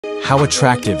How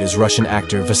attractive is Russian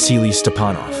actor Vasiliy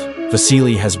Stepanov?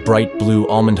 Vasily has bright blue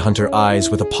almond hunter eyes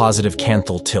with a positive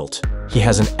canthal tilt. He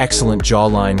has an excellent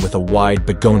jawline with a wide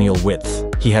begonial width.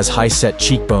 He has high-set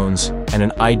cheekbones and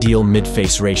an ideal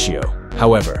mid-face ratio.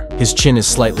 However, his chin is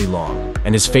slightly long,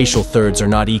 and his facial thirds are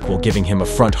not equal, giving him a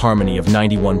front harmony of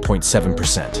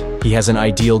 91.7%. He has an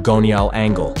ideal gonial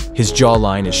angle, his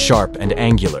jawline is sharp and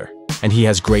angular, and he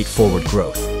has great forward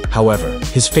growth. However,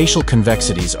 his facial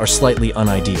convexities are slightly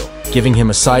unideal, giving him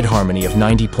a side harmony of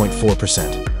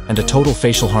 90.4% and a total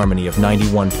facial harmony of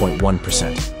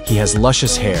 91.1%. He has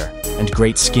luscious hair and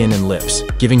great skin and lips,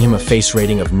 giving him a face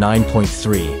rating of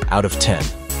 9.3 out of 10,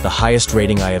 the highest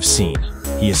rating I have seen.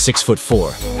 He is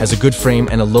 6'4", has a good frame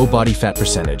and a low body fat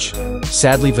percentage.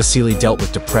 Sadly, Vasily dealt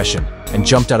with depression and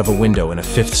jumped out of a window in a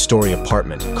 5th-story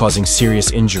apartment, causing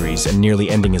serious injuries and nearly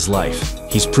ending his life.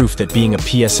 He's proof that being a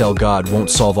PSL god won't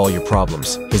solve all your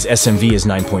problems. His SMV is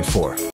 9.4.